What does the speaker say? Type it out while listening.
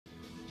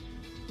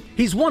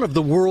He's one of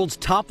the world's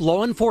top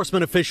law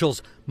enforcement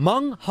officials,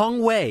 Meng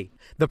Hongwei,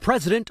 the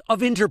president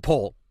of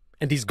Interpol,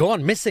 and he's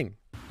gone missing.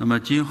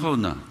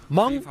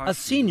 Meng, a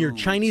senior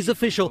Chinese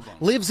official,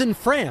 lives in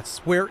France,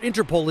 where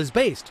Interpol is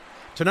based.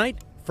 Tonight,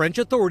 French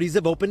authorities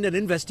have opened an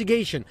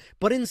investigation,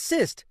 but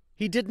insist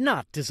he did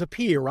not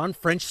disappear on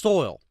French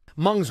soil.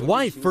 Meng's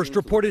wife first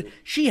reported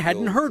she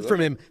hadn't heard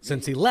from him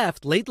since he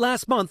left late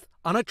last month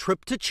on a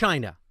trip to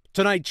China.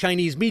 Tonight,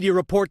 Chinese media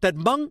report that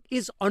Meng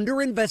is under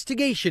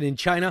investigation in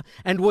China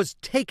and was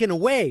taken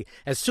away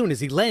as soon as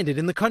he landed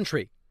in the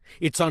country.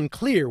 It's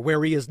unclear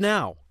where he is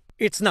now.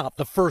 It's not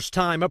the first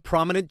time a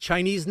prominent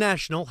Chinese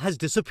national has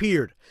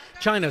disappeared.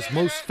 China's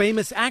most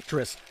famous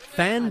actress,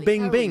 Fan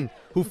Bingbing,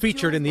 who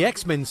featured in the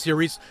X-Men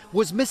series,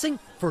 was missing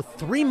for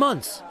 3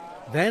 months,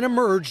 then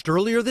emerged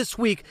earlier this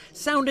week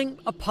sounding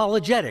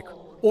apologetic,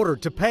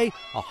 ordered to pay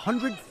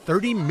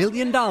 $130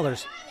 million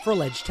for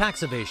alleged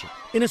tax evasion.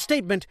 In a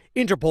statement,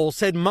 Interpol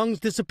said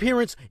Meng's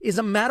disappearance is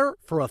a matter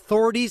for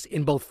authorities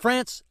in both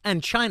France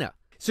and China.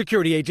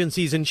 Security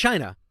agencies in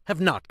China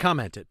have not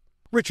commented.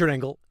 Richard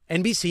Engel,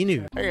 NBC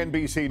News. Hey,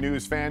 NBC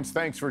News fans,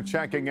 thanks for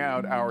checking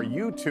out our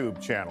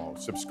YouTube channel.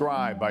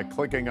 Subscribe by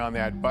clicking on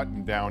that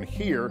button down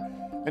here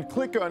and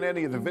click on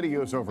any of the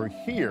videos over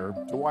here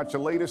to watch the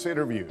latest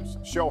interviews,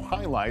 show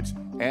highlights,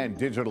 and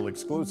digital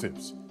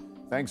exclusives.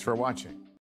 Thanks for watching.